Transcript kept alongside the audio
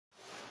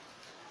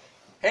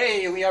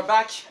Hey, we are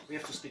back. We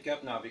have to speak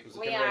up now because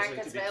the We camera are, is a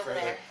little because bit we're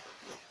over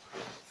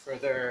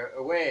further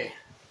away.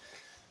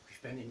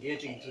 We've been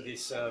engaging to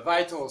these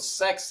vital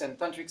sex and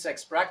tantric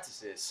sex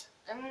practices.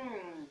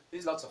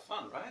 This is lots of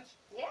fun, right?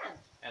 Yeah.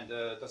 And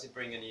does it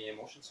bring any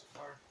emotions so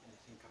far?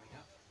 Anything coming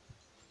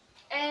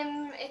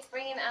up? It's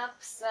bringing up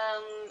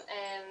some.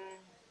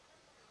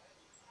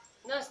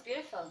 No, it's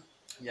beautiful.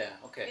 Yeah.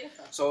 Okay.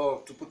 Beautiful.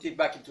 So to put it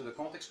back into the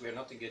context, we are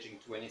not engaging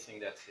to anything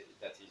that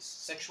is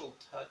sexual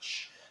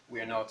touch. We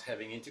are not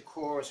having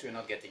intercourse. We are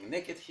not getting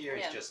naked here.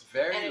 Yeah. It's just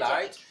very Energetic.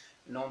 light,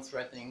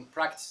 non-threatening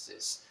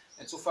practices.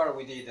 And so far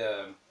we did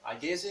eye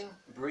gazing,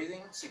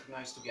 breathing,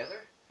 synchronized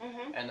together.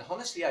 Mm-hmm. And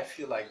honestly, I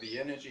feel like the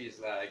energy is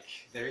like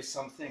there is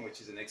something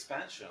which is an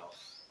expansion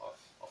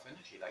of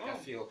energy. Like I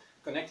feel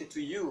connected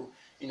to you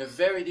in a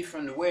very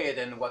different way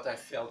than what I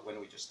felt when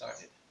we just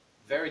started.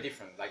 Very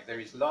different. Like there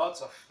is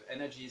lots of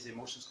energies,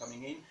 emotions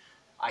coming in.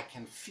 I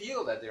can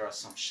feel that there are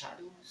some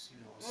shadows, you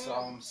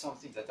know, some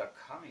things that are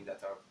coming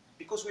that are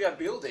because we are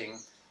building,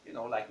 you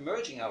know, like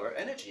merging our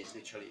energies.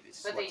 Literally,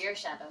 this. But they're your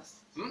shadows.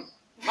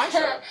 My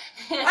shadow.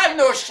 I have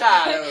no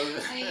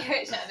shadows.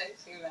 Your shadows,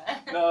 Shiva.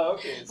 No,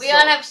 okay. We all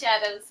have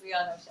shadows. We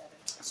all have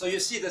shadows. So you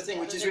see, the thing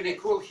which is really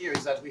cool here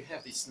is that we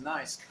have these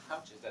nice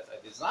couches that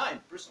I designed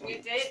personally.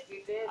 You did.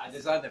 You did. I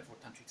designed them for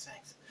tantric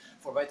sex,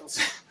 for vital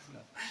sex.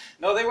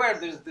 No, they were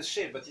the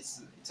shape, but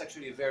it's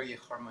actually a very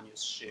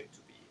harmonious shape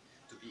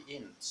to be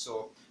in.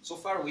 So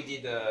far we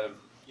did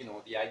you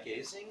know, the eye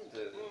gazing,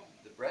 the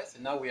breath,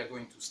 and now we are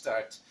going to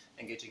start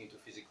engaging into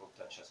physical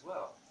touch as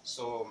well.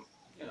 So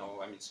you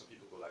know, I mean, some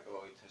people go like,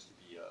 oh, it has to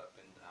be up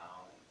and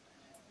down.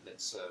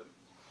 Let's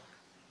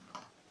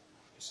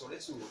so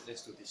let's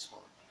do this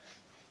one.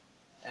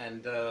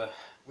 And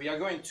we are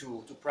going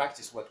to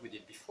practice what we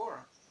did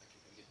before. Like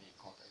you can give me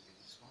contact with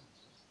this one.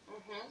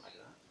 Like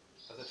that.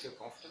 Does that feel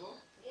comfortable?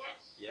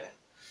 Yeah. Yeah.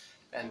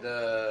 And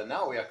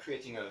now we are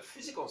creating a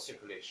physical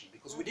circulation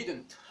because we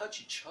didn't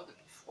touch each other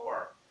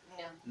before.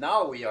 Yeah.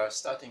 Now we are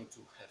starting to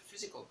have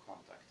physical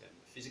contact, and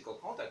physical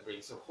contact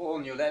brings a whole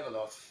new level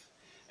of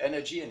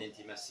energy and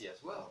intimacy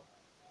as well.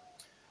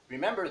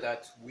 Remember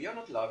that we are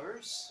not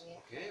lovers.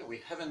 Okay,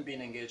 we haven't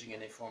been engaging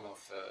in any form of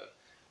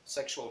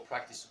sexual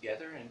practice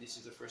together, and this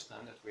is the first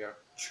time that we are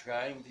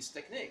trying these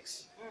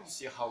techniques to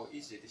see how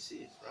easy this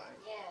is, right?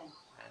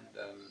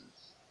 Yeah.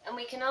 And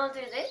we can all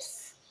do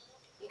this.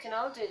 You can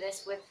all do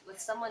this with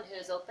someone who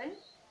is open,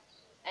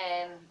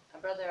 a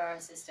brother or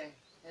a sister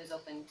who is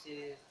open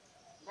to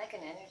like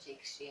an energy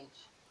exchange.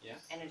 Yeah.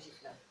 Energy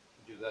flow.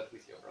 Do that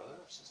with your brother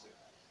or sister?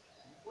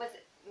 With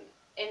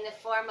in the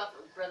form of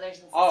brothers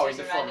and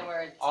sisters around the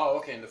world. Oh,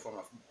 okay, in the form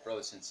of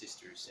brothers and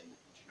sisters in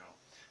general.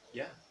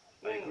 Yeah,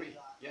 I agree.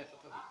 Yeah,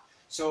 totally.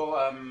 So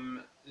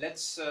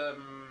let's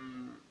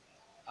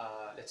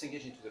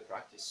engage into the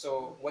practice.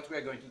 So what we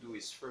are going to do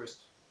is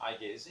first eye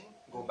gazing.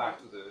 Go back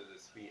to the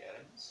three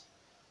elements.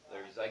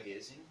 There is eye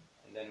gazing,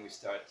 and then we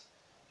start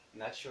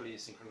naturally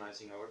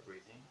synchronizing our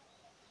breathing.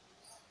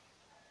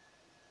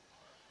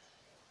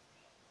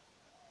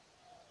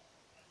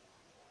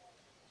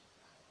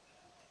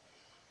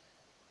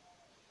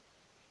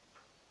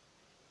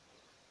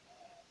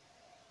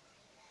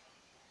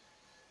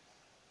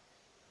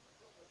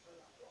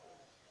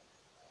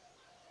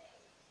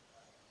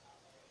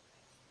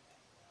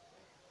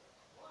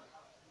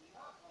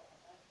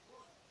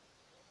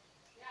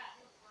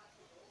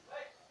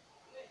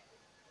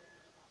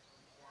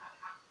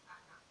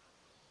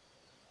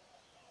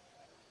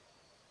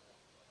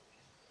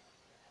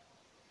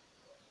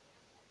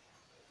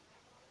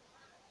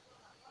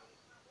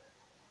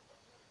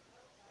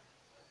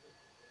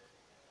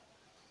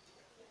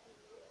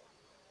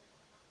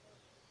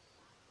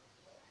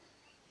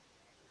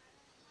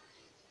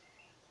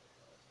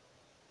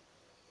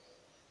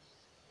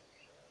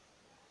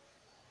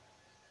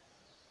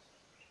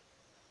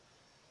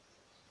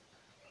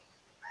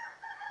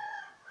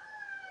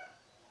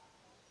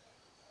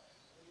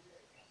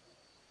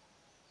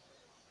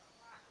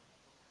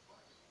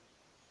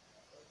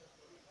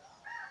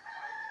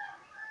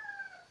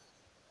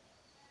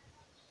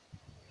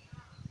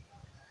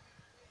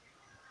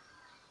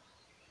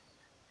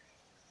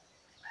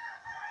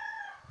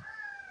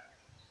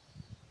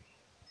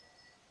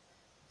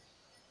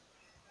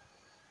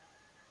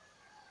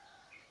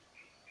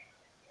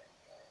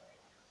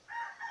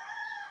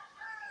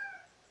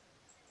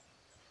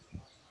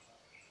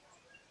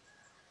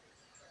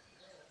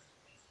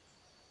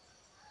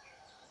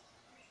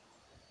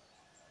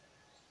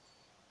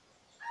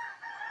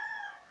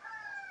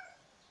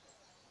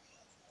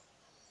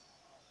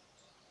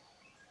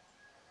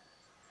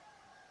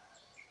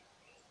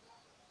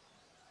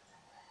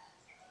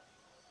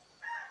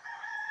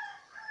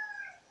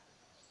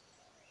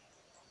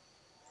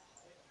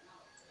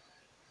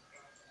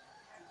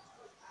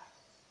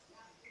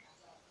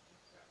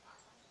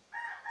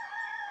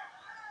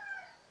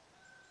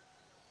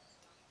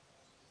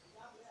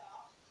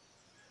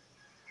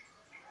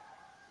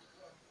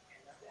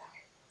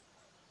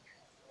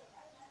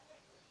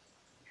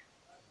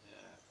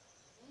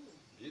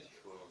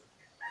 Beautiful.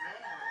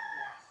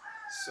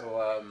 So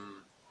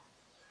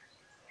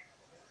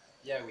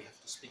Yeah, we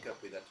have to speak up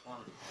with that one.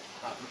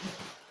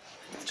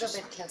 Let's go a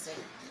bit closer.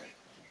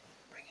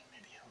 Bring it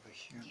maybe over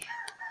here.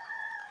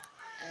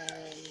 Yeah.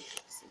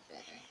 This is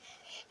better.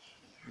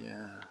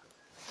 Yeah.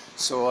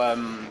 So,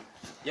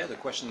 yeah, the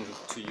question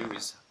to you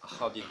is,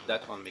 how did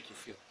that one make you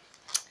feel?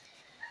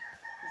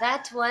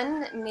 That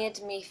one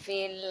made me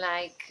feel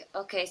like,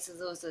 okay, so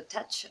there was a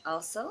touch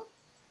also.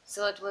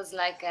 So it was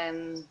like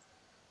a,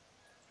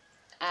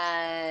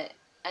 a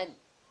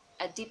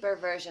deeper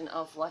version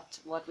of what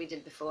we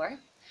did before.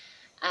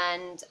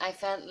 And I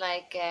felt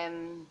like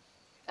a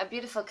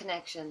beautiful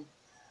connection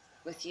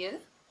with you.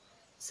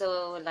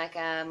 So like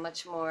a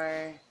much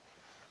more,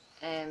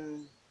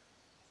 yeah,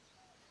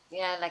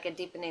 like a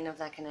deepening of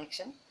that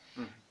connection.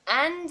 Mm.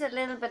 And a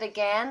little bit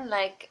again,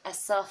 like a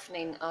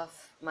softening of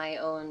my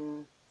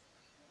own,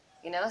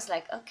 you know, it's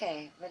like,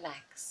 okay,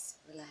 relax,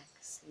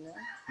 relax, you know,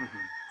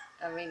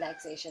 a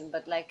relaxation.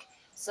 But like,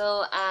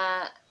 so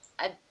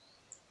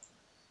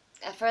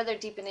a further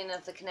deepening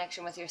of the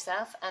connection with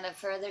yourself and a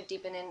further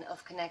deepening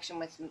of connection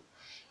with,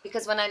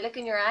 because when I look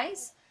in your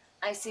eyes,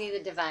 I see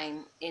the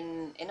divine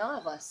in all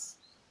of us,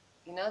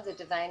 you know, the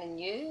divine in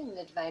you and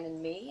the divine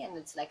in me, and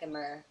it's like a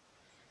mirror,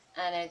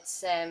 and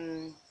it's a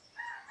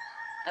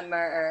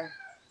mirror,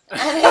 and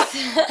it's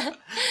I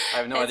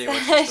have no it's idea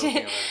what she's talking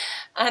about.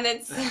 and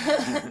it's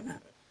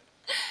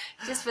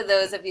just for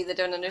those of you that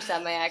don't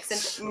understand my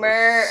accent,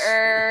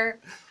 mirror,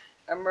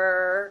 a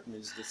mirror.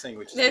 Means the thing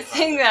which is The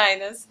thing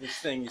behind us. This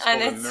thing is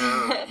And called a it's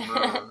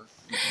mirror.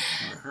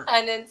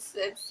 and it's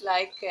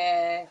like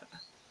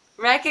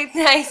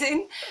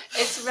recognizing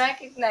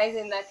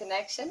that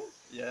connection,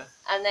 Yeah.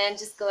 and then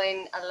just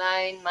going,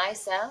 allowing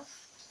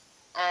myself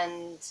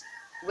and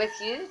with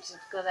you to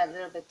go that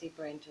little bit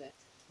deeper into it.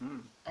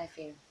 Mm. I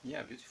feel.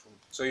 Yeah, beautiful.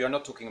 So you're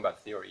not talking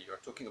about theory. You're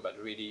talking about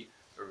really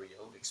a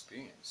real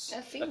experience.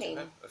 A feeling. That you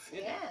have, a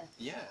feeling.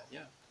 Yeah.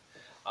 Yeah.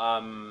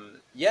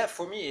 Yeah,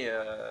 for me,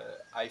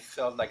 I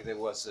felt like there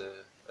was a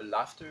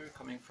laughter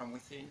coming from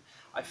within.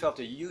 I felt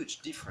a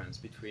huge difference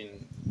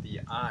between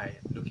the eye,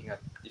 looking at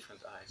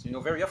different eyes. You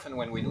know, very often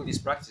when we do this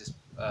practice,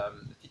 the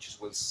teachers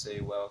will say,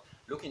 well,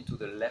 look into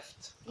the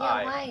left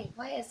eye. Why?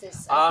 Why is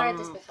this? I've heard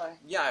this before.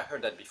 Yeah, I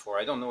heard that before.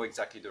 I don't know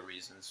exactly the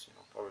reasons. You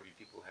know, probably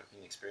people have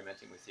been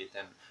experimenting with it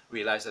and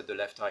realized that the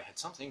left eye had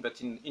something.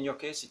 But in your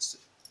case, it's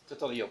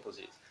totally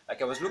opposite.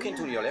 Like I was looking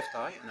to your left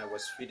eye and I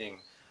was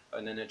feeling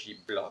an energy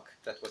block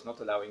that was not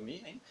allowing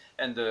me in,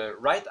 and the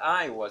right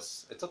eye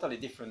was a totally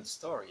different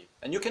story.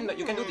 And you can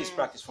do this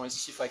practice. For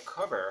instance, if I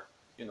cover,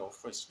 you know,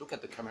 for instance, look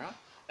at the camera,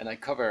 and I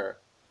cover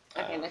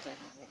Okay, look.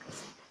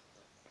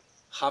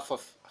 half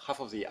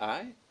of the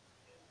eye.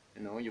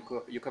 You know, you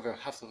cover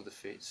half of the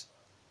face.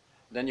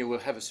 Then you will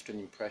have a certain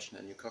impression,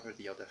 and you cover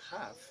the other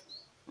half.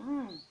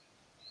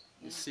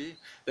 You see,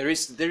 there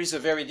is a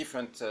very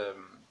different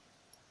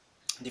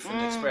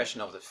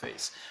expression of the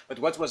face. But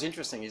what was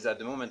interesting is that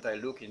the moment I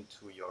look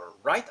into your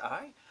right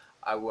eye,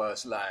 I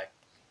was like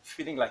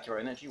feeling like your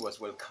energy was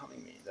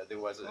welcoming me, that there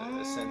was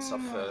a sense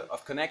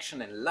of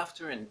connection and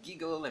laughter and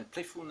giggle and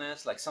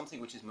playfulness, like something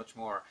which is much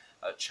more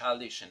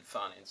childish and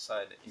fun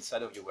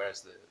inside of you,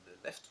 whereas the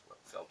left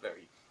felt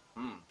very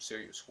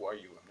serious. Who are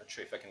you? I'm not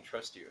sure if I can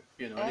trust you.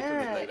 You know, a little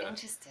bit like that.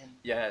 Interesting.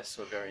 Yeah,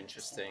 so very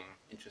interesting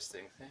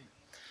thing.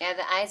 Yeah,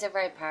 the eyes are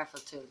very powerful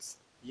tools.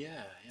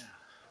 Yeah,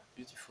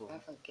 beautiful.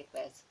 Powerful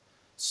gateways.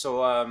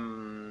 So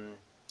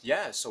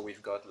yeah, so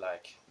we've got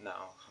like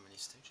now how many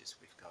stages?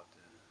 We've got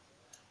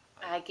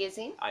Eye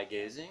gazing,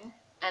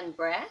 and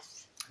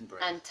breath,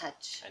 and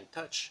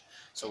touch.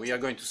 So we are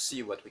going to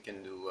see what we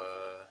can do.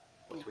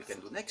 What we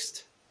can do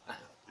next.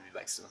 We'll be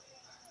back soon.